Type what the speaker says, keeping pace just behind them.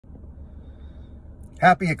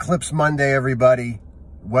Happy Eclipse Monday, everybody.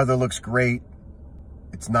 Weather looks great.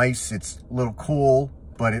 It's nice. It's a little cool,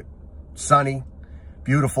 but it's sunny,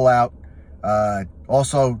 beautiful out.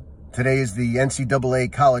 Also, today is the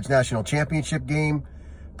NCAA College National Championship game.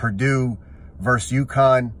 Purdue versus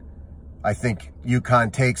UConn. I think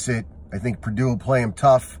UConn takes it. I think Purdue will play them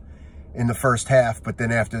tough in the first half, but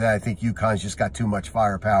then after that, I think UConn's just got too much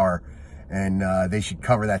firepower, and they should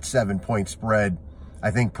cover that 7-point spread, I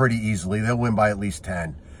think, pretty easily. They'll win by at least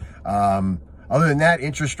 10. Other than that,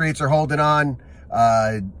 interest rates are holding on.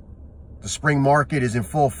 The spring market is in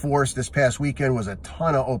full force. This past weekend was a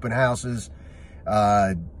ton of open houses.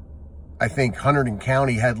 I think Hunterdon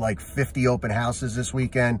County had like 50 open houses this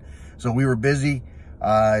weekend, so we were busy.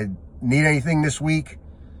 Need anything this week?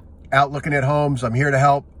 Out looking at homes, I'm here to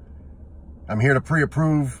help. I'm here to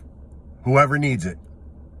pre-approve whoever needs it.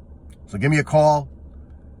 So give me a call.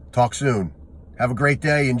 Talk soon. Have a great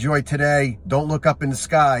day. Enjoy today. Don't look up in the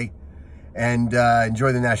sky. And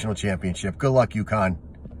enjoy the national championship. Good luck, UConn.